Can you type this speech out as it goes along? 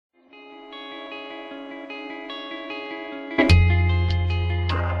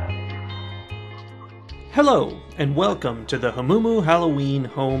Hello, and welcome to the Hamumu Halloween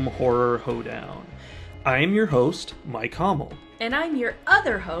Home Horror Hoedown. I am your host, Mike Hommel. And I'm your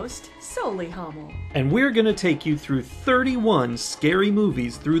other host, Solely Hommel. And we're going to take you through 31 scary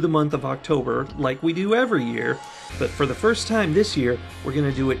movies through the month of October, like we do every year. But for the first time this year, we're going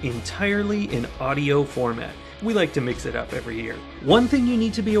to do it entirely in audio format. We like to mix it up every year. One thing you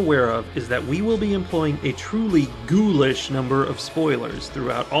need to be aware of is that we will be employing a truly ghoulish number of spoilers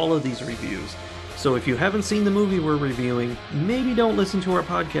throughout all of these reviews. So if you haven't seen the movie we're reviewing, maybe don't listen to our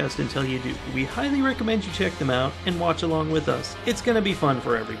podcast until you do. We highly recommend you check them out and watch along with us. It's going to be fun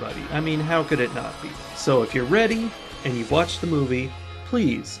for everybody. I mean, how could it not be? So if you're ready and you've watched the movie,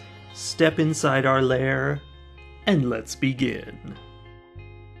 please step inside our lair and let's begin.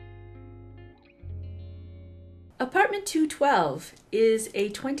 Apartment 212 is a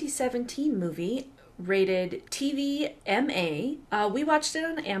 2017 movie rated TV MA. We watched it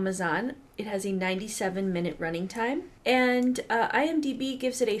on Amazon. It has a 97-minute running time, and IMDb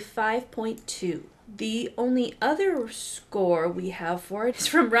gives it a 5.2. The only other score we have for it is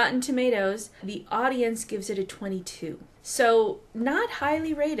from Rotten Tomatoes. The audience gives it a 22. So, not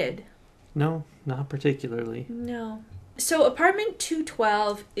highly rated. No, not particularly. No. So, Apartment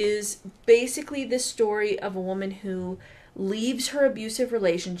 212 is basically the story of a woman who leaves her abusive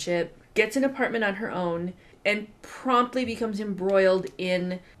relationship, gets an apartment on her own, and promptly becomes embroiled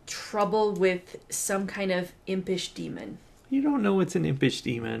in trouble with some kind of impish demon. You don't know it's an impish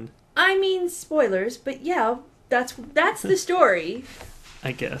demon. I mean, spoilers, but yeah, that's the story.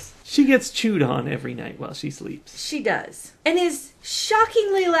 I guess. She gets chewed on every night while she sleeps. She does. And is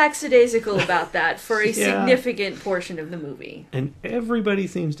shockingly lackadaisical about that for a significant portion of the movie. And everybody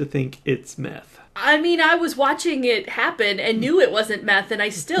seems to think it's meth. I mean, I was watching it happen and knew it wasn't meth, and I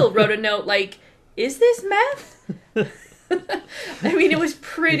still wrote a note like, is this meth? I mean, it was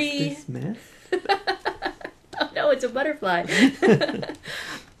pretty... Is this meth? Oh, no, it's a butterfly.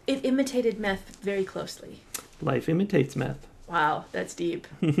 It imitated meth very closely. Life imitates meth. Wow, that's deep.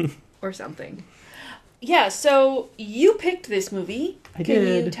 Or something. Yeah, so you picked this movie. I did.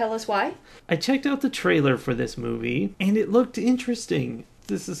 Can you tell us why? I checked out the trailer for this movie, and it looked interesting.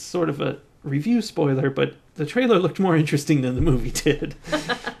 This is sort of a review spoiler, but the trailer looked more interesting than the movie did.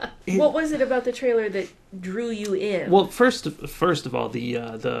 What was it about the trailer that drew you in? Well, first of all,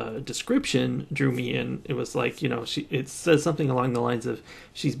 the description drew me in. It was like, it says something along the lines of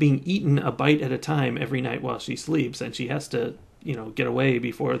she's being eaten a bite at a time every night while she sleeps, and she has to, get away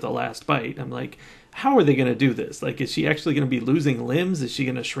before the last bite. I'm like, how are they going to do this? Like, is she actually going to be losing limbs? Is she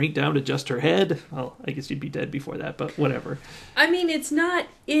going to shrink down to just her head? Well, I guess she'd be dead before that, but whatever. I mean, it's not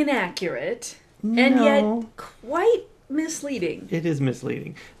inaccurate, No. and yet quite misleading. It is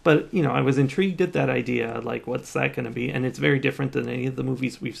misleading. But, I was intrigued at that idea, like, what's that going to be? And it's very different than any of the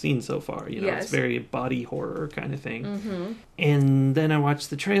movies we've seen so far. Yes. It's very body horror kind of thing. Mm-hmm. And then I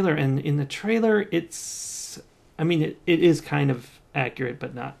watched the trailer, and in the trailer, it is kind of accurate,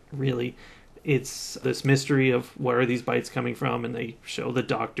 but not really. It's this mystery of where are these bites coming from, and they show the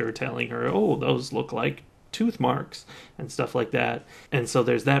doctor telling her, oh, those look like tooth marks and stuff like that. And so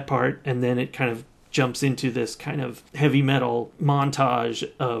there's that part, and then it kind of jumps into this kind of heavy metal montage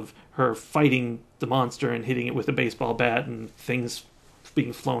of her fighting the monster and hitting it with a baseball bat and things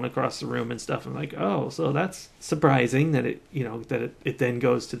being flown across the room and stuff. I'm like, oh, so that's surprising that it then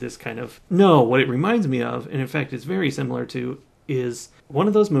goes to this kind of... No, what it reminds me of, and in fact it's very similar to, is one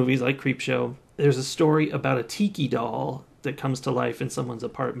of those movies like Creepshow. There's a story about a tiki doll that comes to life in someone's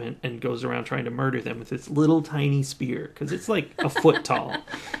apartment and goes around trying to murder them with its little tiny spear, because it's like a foot tall,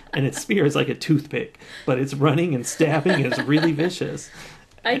 and its spear is like a toothpick, but it's running and stabbing, and it's really vicious.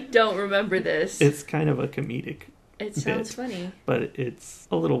 I don't remember this. It's kind of a comedic It sounds funny. But it's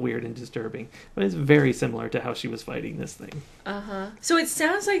a little weird and disturbing. But it's very similar to how she was fighting this thing. Uh-huh. So it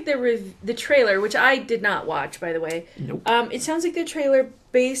sounds like the trailer, which I did not watch, by the way. Nope. It sounds like the trailer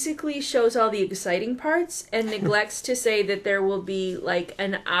basically shows all the exciting parts and neglects to say that there will be like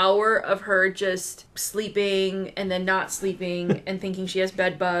an hour of her just sleeping and then not sleeping and thinking she has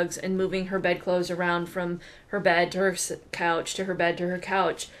bed bugs and moving her bedclothes around from her bed to her couch to her bed to her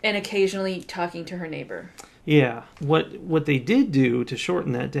couch and occasionally talking to her neighbor. Yeah. What they did do to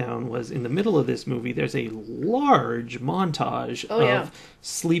shorten that down was in the middle of this movie, there's a large montage of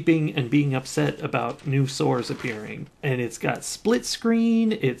sleeping and being upset about new sores appearing. And it's got split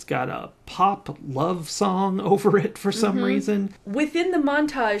screen. It's got a pop love song over it for some reason. Within the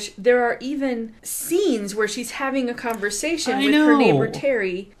montage, there are even scenes where she's having a conversation with know. her neighbor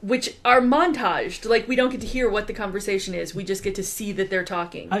Terry, which are montaged. Like, we don't get to hear what the conversation is. We just get to see that they're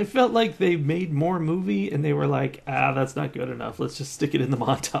talking. I felt like they made more movie and they were like, that's not good enough. Let's just stick it in the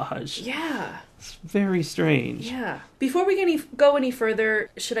montage. Yeah. It's very strange. Yeah. Before we go any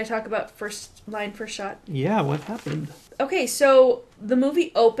further, should I talk about first line, first shot? Yeah, what happened? Okay, so the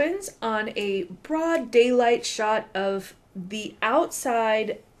movie opens on a broad daylight shot of the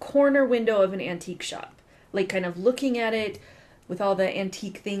outside corner window of an antique shop. Like, kind of looking at it with all the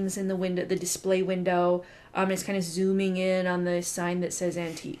antique things in the window, the display window. It's kind of zooming in on the sign that says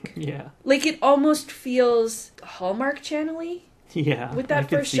antique. Yeah. Like, it almost feels Hallmark Channel-y. Yeah. With that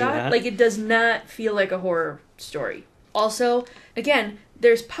first shot. That. Like, it does not feel like a horror story. Also, again,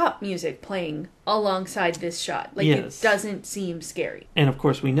 there's pop music playing alongside this shot. Like, yes. It doesn't seem scary. And of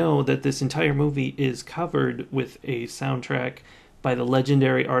course, we know that this entire movie is covered with a soundtrack by the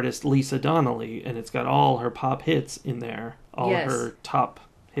legendary artist Lisa Donnelly, and it's got all her pop hits in there. All her top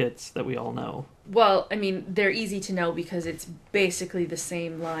hits that we all know. Well, I mean, they're easy to know because it's basically the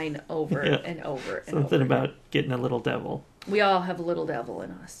same line over and over and over. Something about getting a little devil. We all have a little devil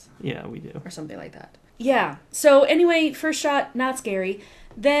in us. Yeah, we do. Or something like that. Yeah. So anyway, first shot, not scary.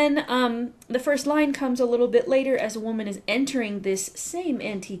 Then the first line comes a little bit later as a woman is entering this same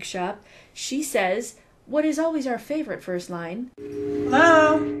antique shop. She says, what is always our favorite first line?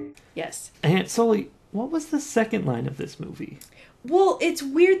 Hello? Yes. And Sully, what was the second line of this movie? Well, it's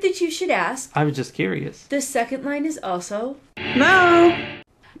weird that you should ask. I was just curious. The second line is also, hello?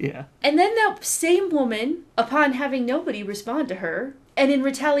 Yeah. And then that same woman, upon having nobody respond to her, and in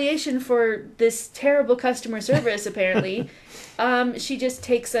retaliation for this terrible customer service, apparently, she just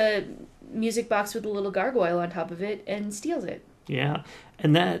takes a music box with a little gargoyle on top of it and steals it. Yeah.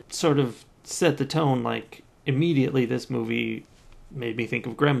 And that sort of set the tone. Like, immediately this movie made me think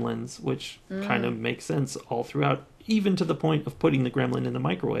of Gremlins, which kind of makes sense all throughout, even to the point of putting the gremlin in the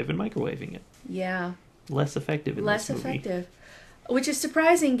microwave and microwaving it. Yeah. Less effective in this movie. Less effective. Which is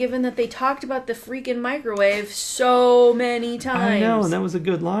surprising given that they talked about the freaking microwave so many times. I know, and that was a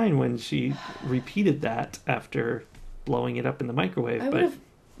good line when she repeated that after blowing it up in the microwave. I would have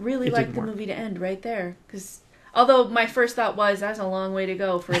really liked the movie to end right there. Because although my first thought was, that's a long way to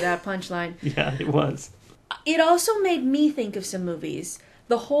go for that punchline. Yeah, it was. It also made me think of some movies.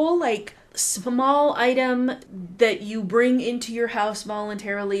 The whole, like, small item that you bring into your house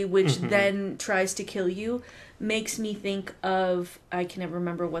voluntarily, which then tries to kill you, makes me think of, I can never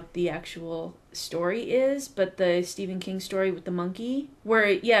remember what the actual story is, but the Stephen King story with the monkey, where,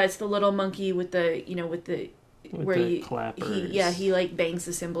 it's the little monkey with the, with the clappers. He like bangs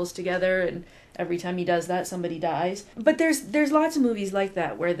the cymbals together, and every time he does that, somebody dies. But there's lots of movies like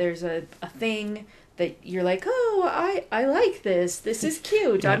that, where there's a thing that you're like, oh, I like this. This is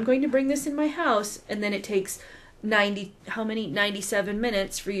cute. Yeah. I'm going to bring this in my house. And then it takes 97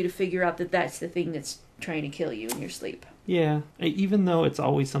 minutes for you to figure out that that's the thing that's trying to kill you in your sleep. Yeah. Even though it's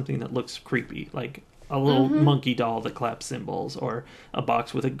always something that looks creepy, like a little monkey doll that claps cymbals, or a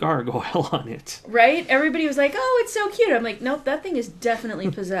box with a gargoyle on it. Right? Everybody was like, oh, it's so cute. I'm like, nope, that thing is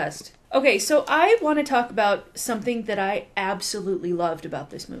definitely possessed. Okay, so I want to talk about something that I absolutely loved about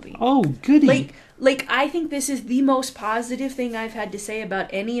this movie. Oh, goody. Like, I think this is the most positive thing I've had to say about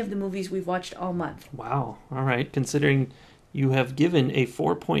any of the movies we've watched all month. Wow. All right. Considering you have given a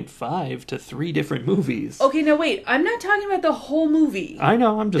 4.5 to 3 different movies. Okay, now wait. I'm not talking about the whole movie. I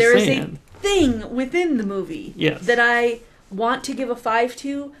know. I'm just saying. There is a thing within the movie that I want to give a 5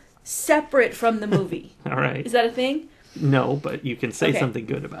 to, separate from the movie. All right. Is that a thing? No, but you can say something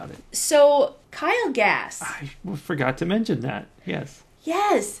good about it. So, Kyle Gass. I forgot to mention that. Yes.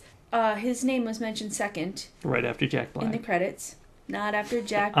 Yes. His name was mentioned second. Right after Jack Black. In the credits. Not after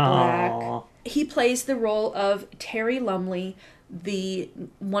Jack Black. He plays the role of Terry Lumley,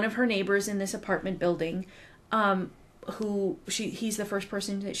 one of her neighbors in this apartment building, he's the first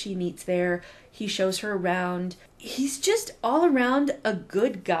person that she meets there. He shows her around. He's just all around a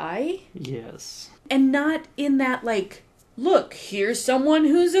good guy. Yes. And not in that, like, look, here's someone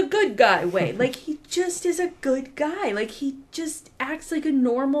who's a good guy way. Like, he just is a good guy. Like, he just acts like a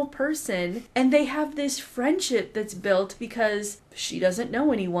normal person. And they have this friendship that's built because she doesn't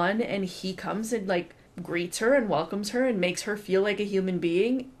know anyone. And he comes and, like, greets her and welcomes her and makes her feel like a human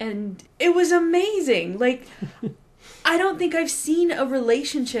being. And it was amazing. Like, I don't think I've seen a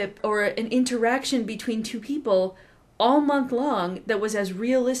relationship or an interaction between two people all month long that was as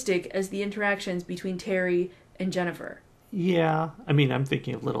realistic as the interactions between Terry and Jennifer. Yeah. I mean, I'm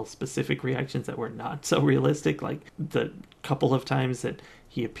thinking of little specific reactions that were not so realistic, like the couple of times that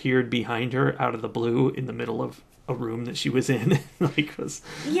he appeared behind her out of the blue in the middle of a room that she was in.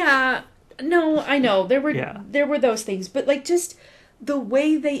 Yeah. No, I know. There were those things, but like just the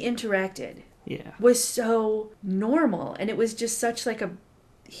way they interacted was so normal, and it was just such like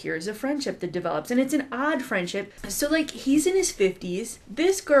here's a friendship that develops, and it's an odd friendship. So like, he's in his 50s.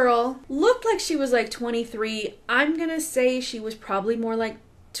 This girl looked like she was like 23. I'm gonna say she was probably more like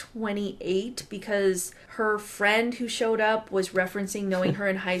 28, because her friend who showed up was referencing knowing her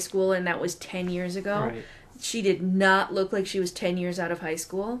in high school, and that was 10 years ago. Right. She did not look like she was 10 years out of high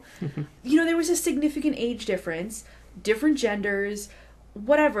school. You know, there was a significant age difference, different genders,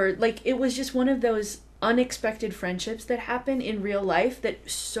 whatever. Like, it was just one of those unexpected friendships that happen in real life that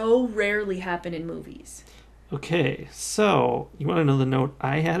so rarely happen in movies. Okay, so you want to know the note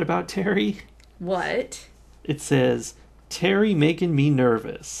I had about Terry? What? It says, Terry making me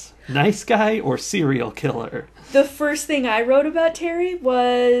nervous. Nice guy or serial killer? The first thing I wrote about Terry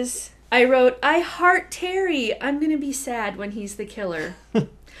was, I wrote, I heart Terry. I'm going to be sad when he's the killer.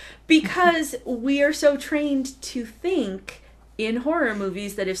 Because we are so trained to think in horror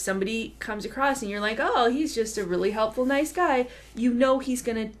movies that if somebody comes across and you're like, oh, he's just a really helpful, nice guy, you know he's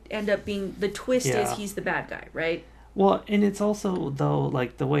going to end up being, the twist is he's the bad guy, right? Well, and it's also, though,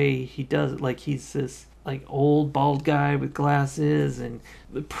 like, the way he does it, like, he's this, like, old, bald guy with glasses and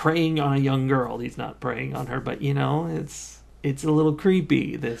preying on a young girl. He's not preying on her, but, you know, it's a little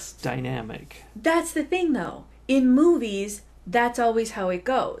creepy, this dynamic. That's the thing, though. In movies, that's always how it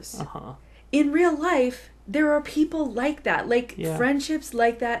goes. Uh-huh. In real life, there are people like that. Like, Yeah. friendships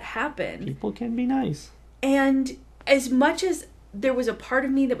like that happen. People can be nice. And as much as there was a part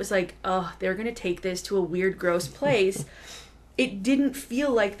of me that was like, oh, they're going to take this to a weird, gross place, it didn't feel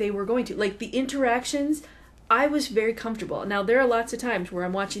like they were going to. Like, the interactions, I was very comfortable. Now, there are lots of times where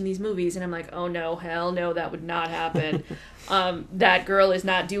I'm watching these movies and I'm like, oh no, hell no, that would not happen. That girl is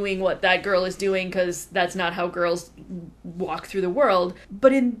not doing what that girl is doing, because that's not how girls walk through the world.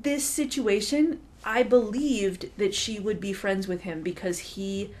 But in this situation, I believed that she would be friends with him because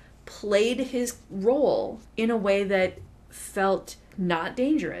he played his role in a way that felt not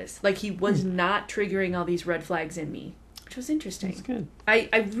dangerous. Like, he was not triggering all these red flags in me, which was interesting. That's good.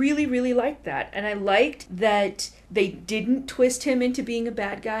 I really, really liked that. And I liked that they didn't twist him into being a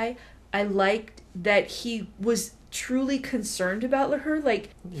bad guy. I liked that he was truly concerned about her. Like,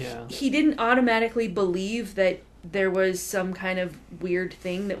 Yeah. he didn't automatically believe that there was some kind of weird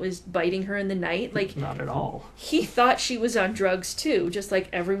thing that was biting her in the night. Like, Not at all. he thought she was on drugs too, just like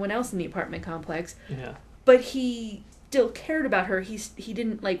everyone else in the apartment complex. Yeah. But he still cared about her. He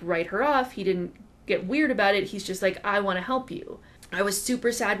didn't, like, write her off. He didn't get weird about it. He's just like, I want to help you. I was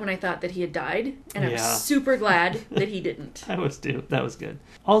super sad when I thought that he had died, and I'm super glad that he didn't. I was too. That was good.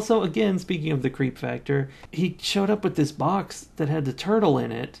 Also, again, speaking of the creep factor, he showed up with this box that had the turtle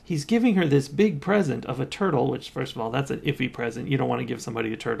in it. He's giving her this big present of a turtle, which, first of all, that's an iffy present. You don't want to give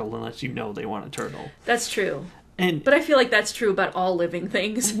somebody a turtle unless you know they want a turtle. That's true. But I feel like that's true about all living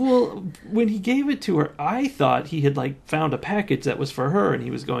things. Well, when he gave it to her, I thought he had, like, found a package that was for her, and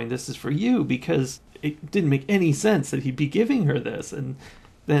he was going, this is for you, because it didn't make any sense that he'd be giving her this. And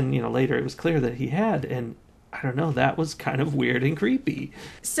then, you know, later it was clear that he had, and I don't know, that was kind of weird and creepy.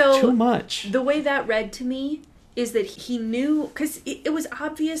 So too much. The way that read to me is that he knew, because it was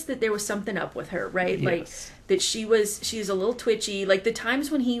obvious that there was something up with her, right? Yes. Like, that she's a little twitchy. Like, the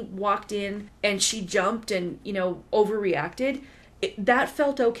times when he walked in and she jumped and, you know, overreacted, that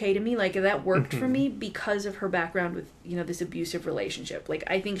felt okay to me. Like, that worked for me because of her background with, you know, this abusive relationship. Like,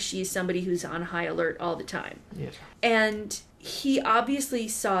 I think she's somebody who's on high alert all the time. Yeah. And he obviously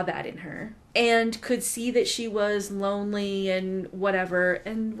saw that in her and could see that she was lonely and whatever,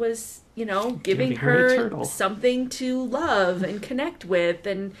 and was, you know, giving her something to love and connect with.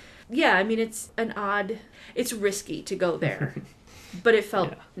 And yeah, I mean, it's risky to go there, but it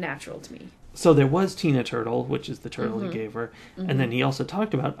felt natural to me. So there was Tina Turtle, which is the turtle he gave her. And then he also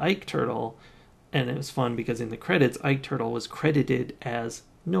talked about Ike Turtle. And it was fun because in the credits, Ike Turtle was credited as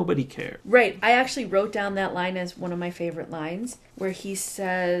nobody cared. Right. I actually wrote down that line as one of my favorite lines, where he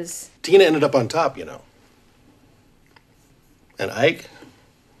says, Tina ended up on top, you know. And Ike,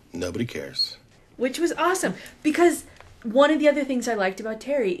 nobody cares. Which was awesome. Because one of the other things I liked about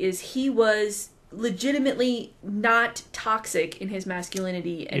Terry is he was legitimately not toxic in his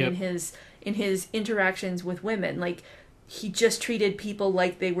masculinity and in his interactions with women. Like, he just treated people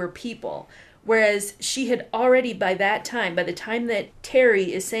like they were people. Whereas she had already, by the time that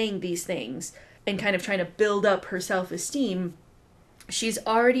Terry is saying these things and kind of trying to build up her self-esteem, she's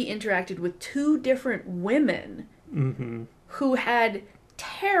already interacted with two different women who had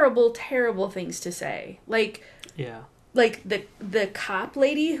terrible, terrible things to say. Like, like the cop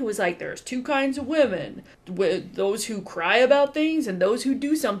lady who was like, there's two kinds of women, those who cry about things and those who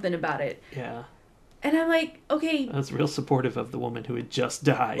do something about it. Yeah. And I'm like, okay, I was real supportive of the woman who had just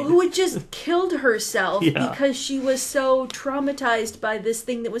died. who had just killed herself Yeah. because she was so traumatized by this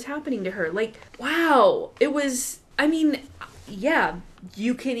thing that was happening to her. Like, wow. It was, I mean, yeah,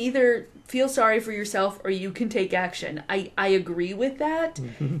 you can either feel sorry for yourself or you can take action. I agree with that.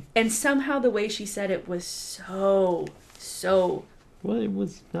 Mm-hmm. And somehow the way she said it was so Well, it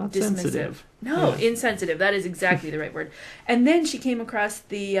was not dismissive. Sensitive. No, Yeah. insensitive. That is exactly the right word. And then she came across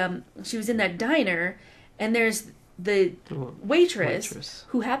the, she was in that diner, and there's the waitress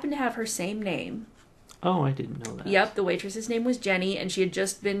who happened to have her same name. Oh, I didn't know that. Yep, the waitress's name was Jenny, and she had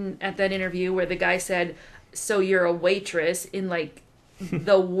just been at that interview where the guy said, "So you're a waitress," in like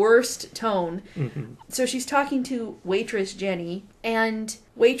the worst tone. Mm-hmm. So she's talking to waitress Jenny, and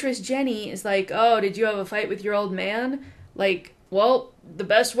waitress Jenny is like, "Oh, did you have a fight with your old man?" Like, well, the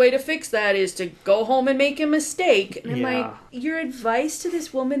best way to fix that is to go home and make a mistake. And I'm like, your advice to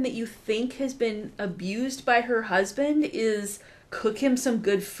this woman that you think has been abused by her husband is cook him some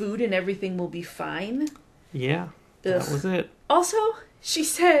good food and everything will be fine? Yeah, Ugh. that was it. Also, she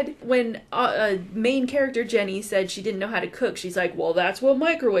said, when main character Jenny said she didn't know how to cook, she's like, well, that's what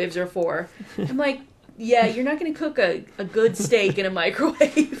microwaves are for. I'm like, yeah, you're not going to cook a good steak in a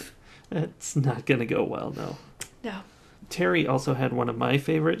microwave. That's not going to go well, no. No. Terry also had one of my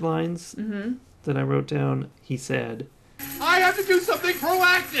favorite lines that I wrote down. He said, I have to do something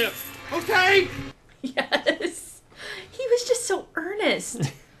proactive, okay? Yes. He was just so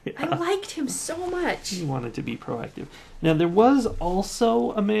earnest. Yeah. I liked him so much. He wanted to be proactive. Now, there was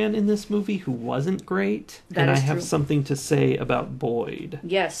also a man in this movie who wasn't great. That and is I have true. something to say about Boyd.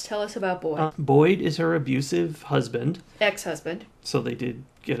 Yes, tell us about Boyd. Boyd is her abusive husband, Ex-husband. so they did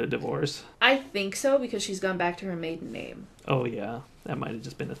get a divorce. I think so, because she's gone back to her maiden name. Oh, yeah. That might have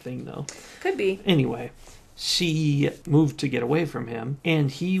just been a thing, though. Could be. Anyway, she moved to get away from him,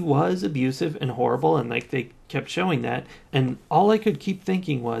 and he was abusive and horrible, and like they kept showing that. And all I could keep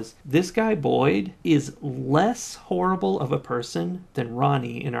thinking was, this guy Boyd is less horrible of a person than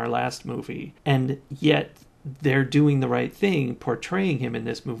Ronnie in our last movie, and yet they're doing the right thing, portraying him in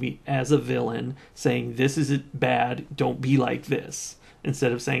this movie as a villain, saying this is bad, don't be like this,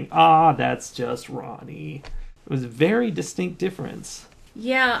 instead of saying, that's just Ronnie. It was a very distinct difference.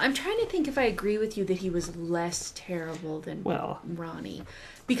 Yeah, I'm trying to think if I agree with you that he was less terrible than Ronnie.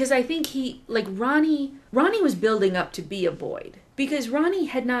 Because I think Ronnie was building up to be a Boyd. Because Ronnie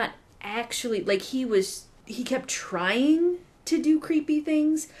had not actually, he kept trying to do creepy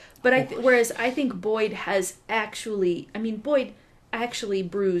things. But whereas I think Boyd has actually, Boyd actually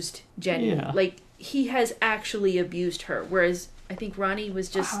bruised Jenny. Yeah. Like, he has actually abused her. Whereas I think Ronnie was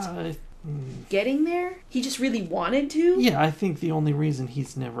just getting there. He just really wanted to. Yeah, I think the only reason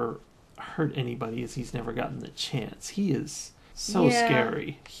he's never hurt anybody is he's never gotten the chance. He is so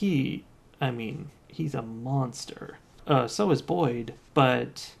scary. He's a monster. So is Boyd,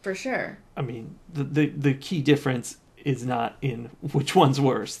 but For sure. the key difference is not in which one's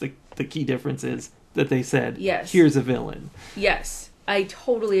worse. The key difference is that they said, Yes. here's a villain. Yes, I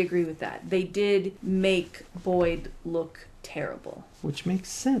totally agree with that. They did make Boyd look terrible. Which makes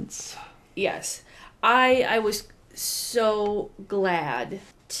sense. Yes. I was so glad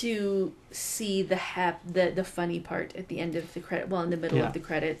to see the funny part at the end of the credit, in the middle of the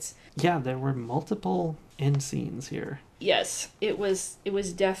credits. Yeah, there were multiple end scenes here. Yes, it was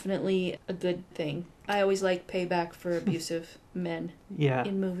definitely a good thing. I always like payback for abusive men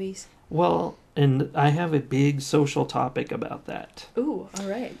in movies. Well, and I have a big social topic about that. Ooh, all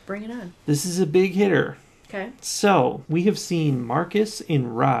right, bring it on. This is a big hitter. Okay. So, we have seen Marcus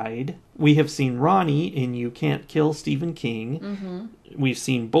in Ride. We have seen Ronnie in You Can't Kill Stephen King. Mm-hmm. We've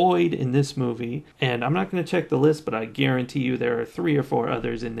seen Boyd in this movie. And I'm not going to check the list, but I guarantee you there are 3 or 4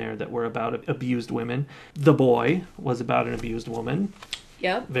 others in there that were about abused women. The Boy was about an abused woman.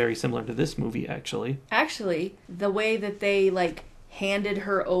 Yep. Very similar to this movie, actually. Actually, the way that they, handed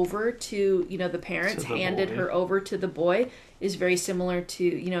her over to, the parents handed her over to the boy is very similar to,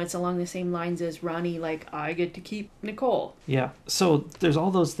 it's along the same lines as Ronnie, I get to keep Nicole. Yeah. So there's all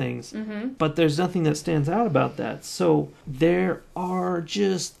those things, but there's nothing that stands out about that. So there are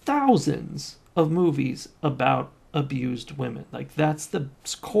just thousands of movies about abused women. That's the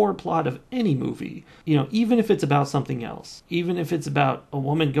core plot of any movie. Even if it's about something else, even if it's about a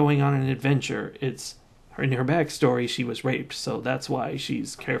woman going on an adventure, it's in her backstory, she was raped, so that's why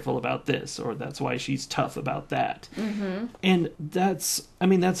she's careful about this, or that's why she's tough about that. Mm-hmm. And that's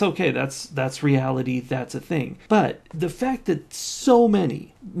okay. That's reality. That's a thing. But the fact that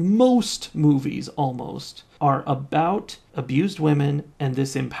most movies almost, are about abused women and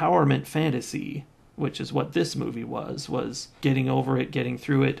this empowerment fantasy, which is what this movie was getting over it, getting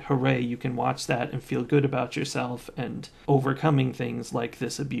through it. Hooray, you can watch that and feel good about yourself and overcoming things like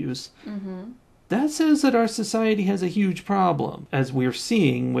this abuse. That says that our society has a huge problem, as we're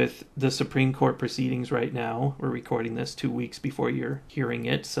seeing with the Supreme Court proceedings right now. We're recording this 2 weeks before you're hearing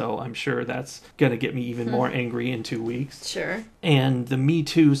it, so I'm sure that's going to get me even more angry in 2 weeks. Sure. And the Me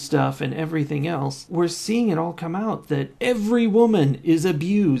Too stuff and everything else, we're seeing it all come out that every woman is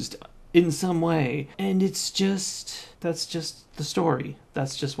abused in some way. And that's just the story.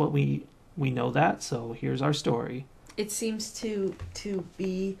 That's just what we know that, so here's our story. It seems to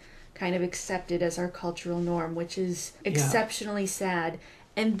be kind of accepted as our cultural norm, which is exceptionally sad,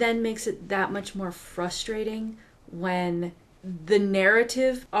 and then makes it that much more frustrating when the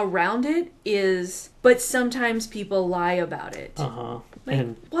narrative around it is, but sometimes people lie about it.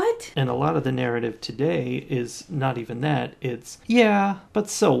 And what? And a lot of the narrative today is not even that. It's, yeah, but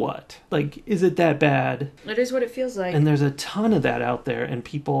so what? Like, is it that bad? It is what it feels like. And there's a ton of that out there, and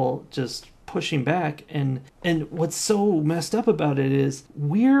people just pushing back. And what's so messed up about it is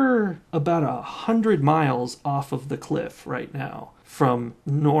we're about 100 miles off of the cliff right now from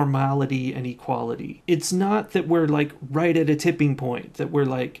normality and equality. It's not that we're like right at a tipping point, that we're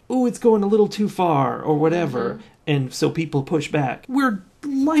like, oh, it's going a little too far or whatever. And so people push back. We're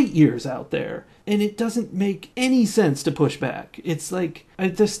light years out there. And it doesn't make any sense to push back. It's like, the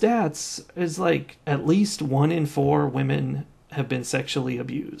stats is like at least 1 in 4 women have been sexually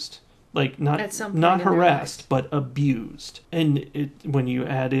abused. Like, not harassed, but abused. And when you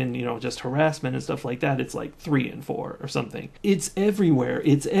add in, just harassment and stuff like that, it's like 3 in 4 or something. It's everywhere.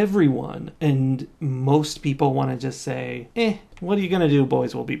 It's everyone. And most people want to just say, what are you going to do?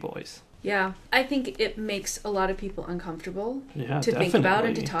 Boys will be boys. Yeah, I think it makes a lot of people uncomfortable to definitely think about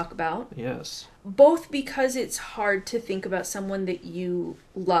and to talk about. Yes. Both because it's hard to think about someone that you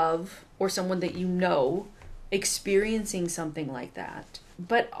love or someone that you know experiencing something like that.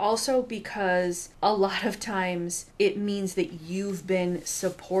 But also because a lot of times it means that you've been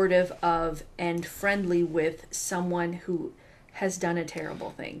supportive of and friendly with someone who has done a terrible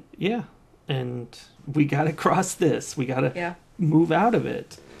thing. Yeah. And we got to cross this. We got to move out of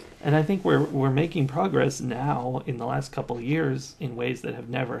it. And I think we're making progress now in the last couple of years in ways that have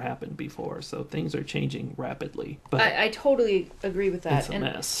never happened before. So things are changing rapidly. But I totally agree with that. It's a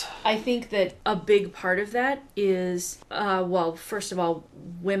mess. I think that a big part of that is, first of all,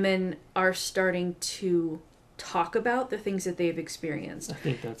 women are starting to talk about the things that they've experienced. I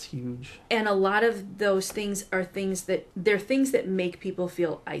think that's huge. And a lot of those things are things that make people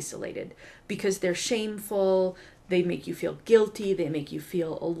feel isolated because they're shameful. They make you feel guilty. They make you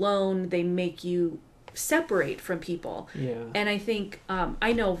feel alone. They make you separate from people. Yeah. And I think,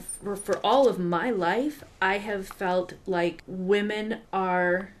 I know for all of my life, I have felt like women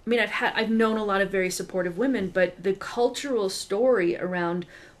are, I've known a lot of very supportive women, but the cultural story around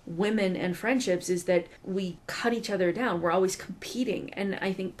women and friendships is that we cut each other down. We're always competing. And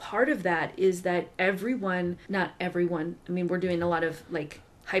I think part of that is that not everyone, we're doing a lot of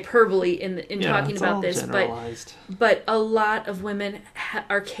hyperbole in talking about this, but a lot of women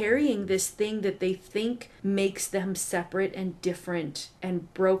are carrying this thing that they think makes them separate and different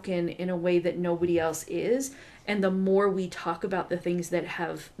and broken in a way that nobody else is. And the more we talk about the things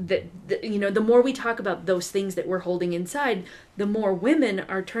the more we talk about those things that we're holding inside, the more women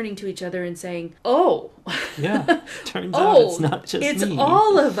are turning to each other and saying, oh, yeah, turns out it's not just it's me.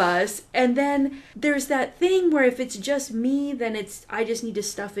 all of us. And then there's that thing where if it's just me, then I just need to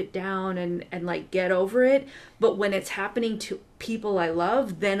stuff it down and get over it. But when it's happening to people I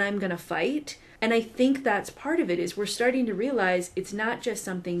love, then I'm going to fight. And I think that's part of it, is we're starting to realize it's not just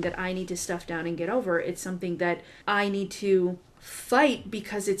something that I need to stuff down and get over. It's something that I need to fight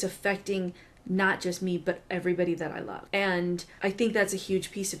because it's affecting not just me, but everybody that I love. And I think that's a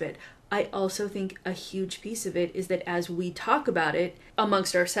huge piece of it. I also think a huge piece of it is that as we talk about it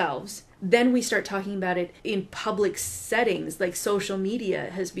amongst ourselves, then we start talking about it in public settings. Like social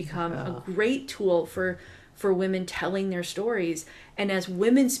media has become a great tool for women telling their stories. And as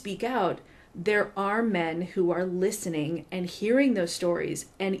women speak out, there are men who are listening and hearing those stories.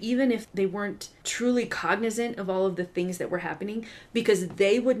 And even if they weren't truly cognizant of all of the things that were happening, because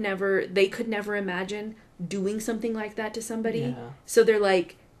they could never imagine doing something like that to somebody. Yeah. So they're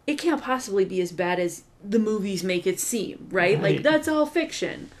like, it can't possibly be as bad as the movies make it seem, right? Like, that's all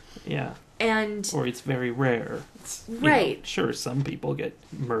fiction. Yeah. Or it's very rare. Right. Sure, some people get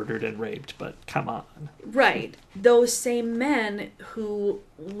murdered and raped, but come on. Right. Those same men who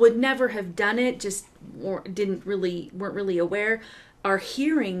would never have done it, just weren't really aware, are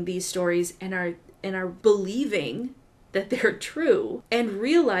hearing these stories and are believing that they're true, and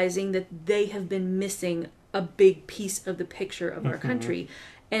realizing that they have been missing a big piece of the picture of our country.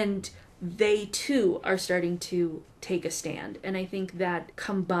 And they too are starting to take a stand. And I think that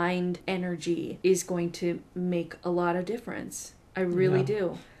combined energy is going to make a lot of difference. I really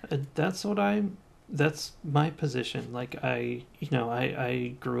do. That's my position. Like,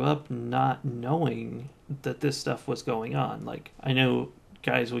 I grew up not knowing that this stuff was going on. Like, I know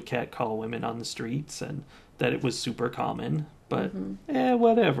guys would catcall women on the streets and that it was super common, but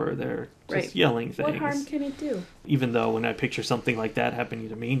whatever. They're just yelling things. What harm can it do? Even though when I picture something like that happening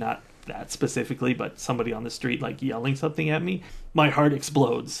to me, not that specifically, but somebody on the street like yelling something at me, my heart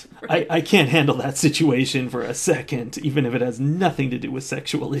explodes. Right. I can't handle that situation for a second, even if it has nothing to do with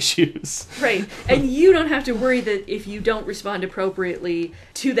sexual issues. Right. And you don't have to worry that if you don't respond appropriately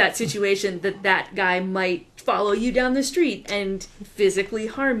to that situation, that guy might follow you down the street and physically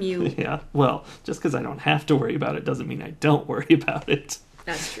harm you. Yeah. Well, just because I don't have to worry about it doesn't mean I don't worry about it.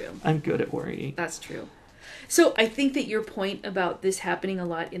 That's true. I'm good at worrying. That's true. So I think that your point about this happening a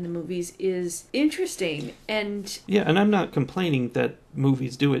lot in the movies is interesting. And yeah, and I'm not complaining that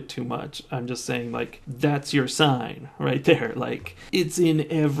movies do it too much. I'm just saying, like, that's your sign right there. Like, it's in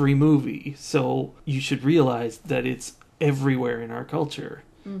every movie. So you should realize that it's everywhere in our culture.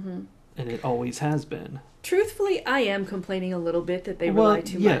 And it always has been. Truthfully, I am complaining a little bit that they rely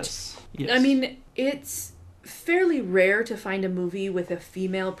too much. Yes. I mean, it's fairly rare to find a movie with a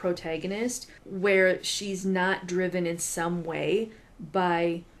female protagonist where she's not driven in some way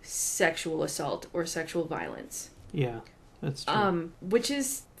by sexual assault or sexual violence. Yeah, that's true. Which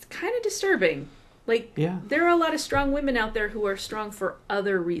is kind of disturbing. Like, there are a lot of strong women out there who are strong for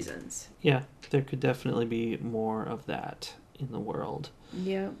other reasons. Yeah, there could definitely be more of that in the world.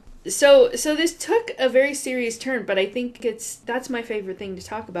 Yeah. So this took a very serious turn, but I think that's my favorite thing to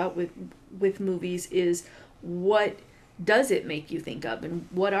talk about with movies is what does it make you think of and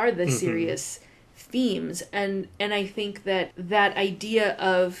what are the serious themes, and I think that idea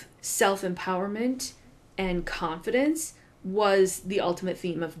of self-empowerment and confidence was the ultimate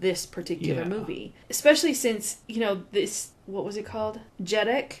theme of this particular movie, especially since this, what was it called,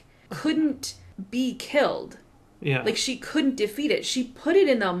 Jedek couldn't be killed. Yeah. Like, she couldn't defeat it. She put it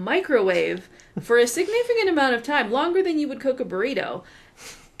in the microwave for a significant amount of time, longer than you would cook a burrito,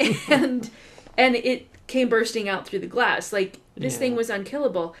 and it came bursting out through the glass. Like, this thing was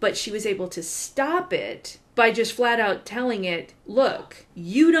unkillable, but she was able to stop it by just flat out telling it, look,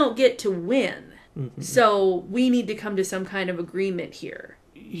 you don't get to win. So we need to come to some kind of agreement here.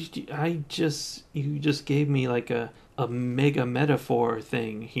 You just gave me like a mega metaphor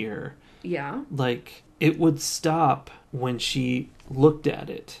thing here. Yeah. Like, it would stop when she looked at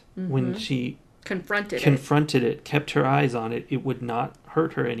it, when she confronted it, kept her eyes on it. It would not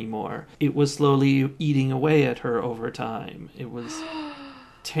hurt her anymore. It was slowly eating away at her over time. It was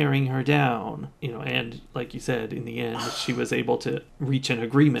tearing her down, and like you said, in the end, she was able to reach an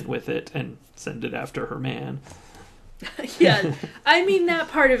agreement with it and send it after her man. Yeah, I mean, that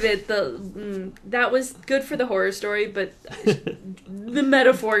part of it, that was good for the horror story, but the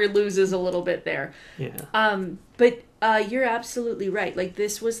metaphor loses a little bit there. Yeah. But you're absolutely right. Like,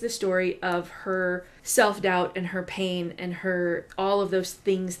 this was the story of her self-doubt and her pain and all of those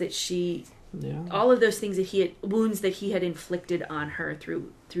things that wounds that he had inflicted on her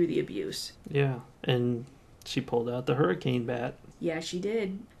through the abuse. Yeah, and she pulled out the hurricane bat. Yeah, she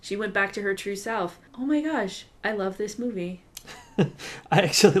did. She went back to her true self. Oh my gosh, I love this movie. I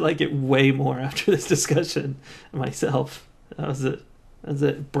actually like it way more after this discussion myself. That was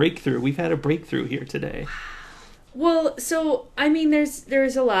a breakthrough. We've had a breakthrough here today. Well, so I mean,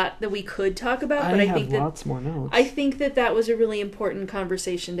 there's a lot that we could talk about, but I think that lots more notes. I think that was a really important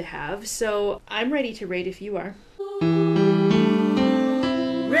conversation to have. So I'm ready to rate if you are.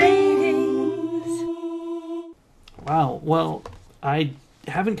 Ratings. Wow. Well, I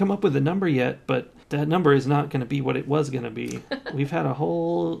haven't come up with a number yet, but that number is not going to be what it was going to be. We've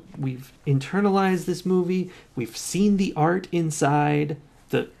internalized this movie. We've seen the art inside,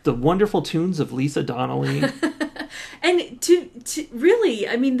 the wonderful tunes of Lisa Donnelly. And to really,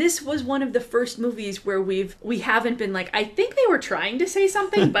 I mean, this was one of the first movies where we haven't been like, I think they were trying to say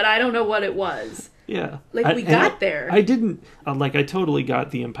something, but I don't know what it was. Yeah. Like, we got there. I didn't, I totally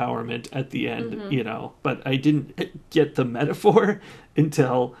got the empowerment at the end, but I didn't get the metaphor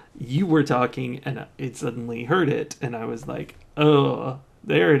until you were talking and I suddenly heard it and I was like, oh,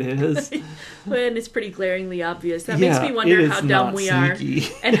 There it is. And it's pretty glaringly obvious. That Yeah, makes me wonder it how is dumb not we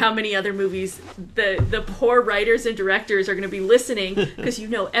sneaky. are and how many other movies the poor writers and directors are going to be listening, because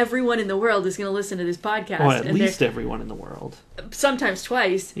everyone in the world is going to listen to this podcast. Oh, at least everyone in the world. Sometimes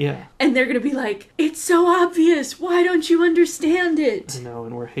twice. Yeah. And they're going to be like, it's so obvious. Why don't you understand it? I know,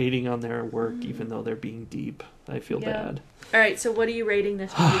 and we're hating on their work even though they're being deep. I feel bad. All right, so what are you rating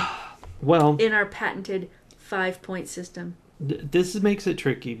this movie? Well, in our patented 5-point system. This makes it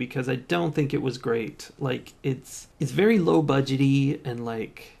tricky because I don't think it was great. Like, it's very low budgety and,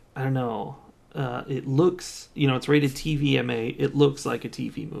 like, I don't know. It looks, it's rated TVMA. It looks like a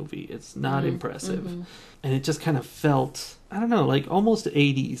TV movie. It's not impressive. Mm-hmm. And it just kind of felt, I don't know, like almost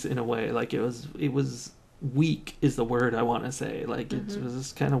 80s in a way. Like it was weak is the word I want to say. Like it was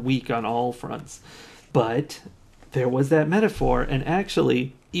just kind of weak on all fronts. But there was that metaphor, and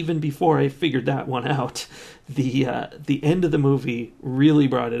actually, even before I figured that one out, the end of the movie really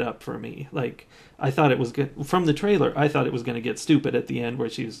brought it up for me. Like, I thought it was good from the trailer. I thought it was going to get stupid at the end, where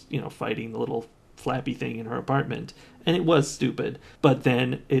she was, fighting the little flappy thing in her apartment, and it was stupid. But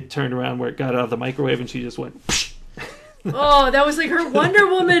then it turned around where it got out of the microwave, and she just went. Psh! Oh, that was like her Wonder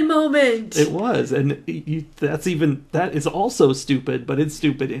Woman moment. It was, and that is also stupid, but it's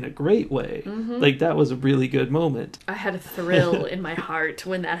stupid in a great way. Mm-hmm. Like, that was a really good moment. I had a thrill in my heart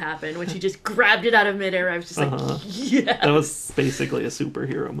when that happened, when she just grabbed it out of midair. I was just like, yes. That was basically a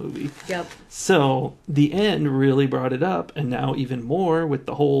superhero movie. Yep. So the end really brought it up, and now even more with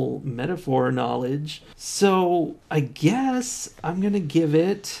the whole metaphor knowledge. So I guess I'm gonna give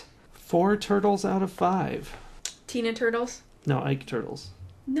it 4 turtles out of 5. Tina Turtles? No, Ike Turtles.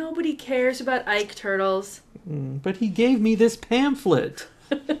 Nobody cares about Ike Turtles. But he gave me this pamphlet.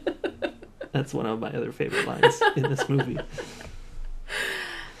 That's one of my other favorite lines in this movie.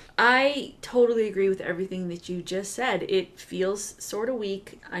 I totally agree with everything that you just said. It feels sort of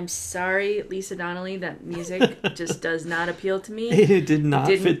weak. I'm sorry, Lisa Donnelly, that music just does not appeal to me. It did not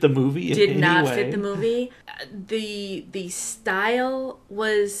fit the movie in any way. Did not fit the movie. The style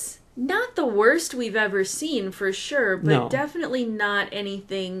was not the worst we've ever seen, for sure, but definitely not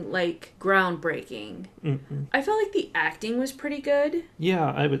anything, like, groundbreaking. Mm-mm. I felt like the acting was pretty good.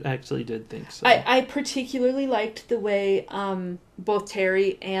 Yeah, actually did think so. I particularly liked the way both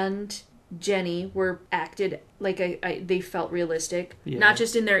Terry and Jenny were acted like they felt realistic. Yeah. Not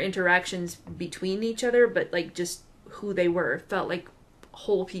just in their interactions between each other, but, like, just who they were. Felt like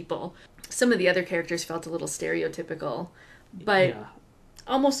whole people. Some of the other characters felt a little stereotypical, but... Yeah.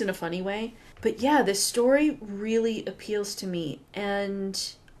 Almost in a funny way. But yeah, this story really appeals to me, and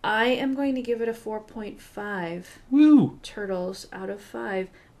I am going to give it a 4.5. Woo! Turtles out of 5.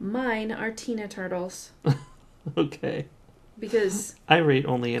 Mine are Tina Turtles. Okay. Because I rate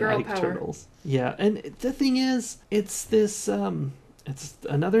only an Ike power. Turtles. Yeah, and the thing is, it's this, it's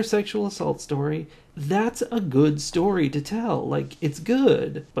another sexual assault story. That's a good story to tell. Like, it's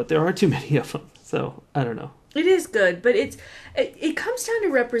good, but there are too many of them. So, I don't know. It is good, but it comes down to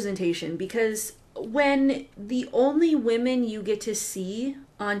representation, because when the only women you get to see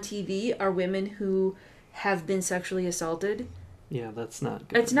on TV are women who have been sexually assaulted. Yeah, that's not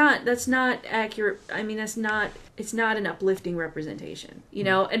good. That's not accurate. I mean, it's not an uplifting representation,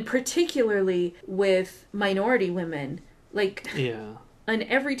 and particularly with minority women. Like, yeah. On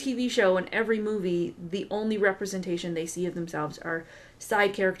every TV show and every movie, the only representation they see of themselves are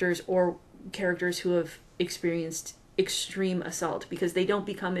side characters or characters who have experienced extreme assault, because they don't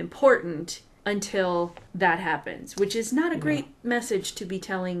become important until that happens, which is not a great message to be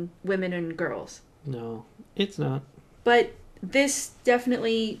telling women and girls. No, it's not. But this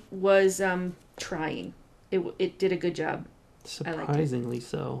definitely was trying. It did a good job. Surprisingly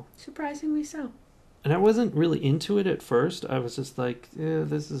so. Surprisingly so. And I wasn't really into it at first. I was just like,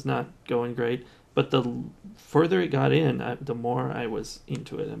 this is not going great. But the further it got in, the more I was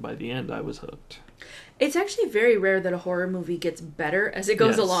into it. And by the end, I was hooked. It's actually very rare that a horror movie gets better as it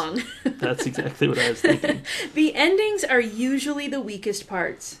goes along. That's exactly what I was thinking. The endings are usually the weakest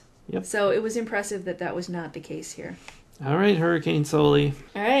parts. Yep. So it was impressive that was not the case here. All right, Hurricane Sully.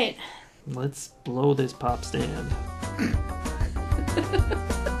 All right. Let's blow this pop stand.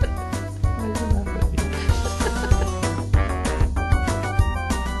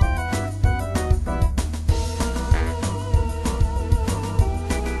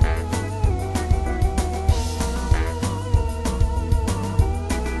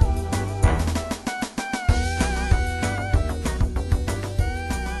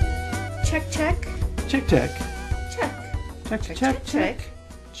 Check, check. Check, check. Check. Check, check, check. Check.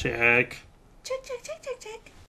 Check. Check, check, check, check, check.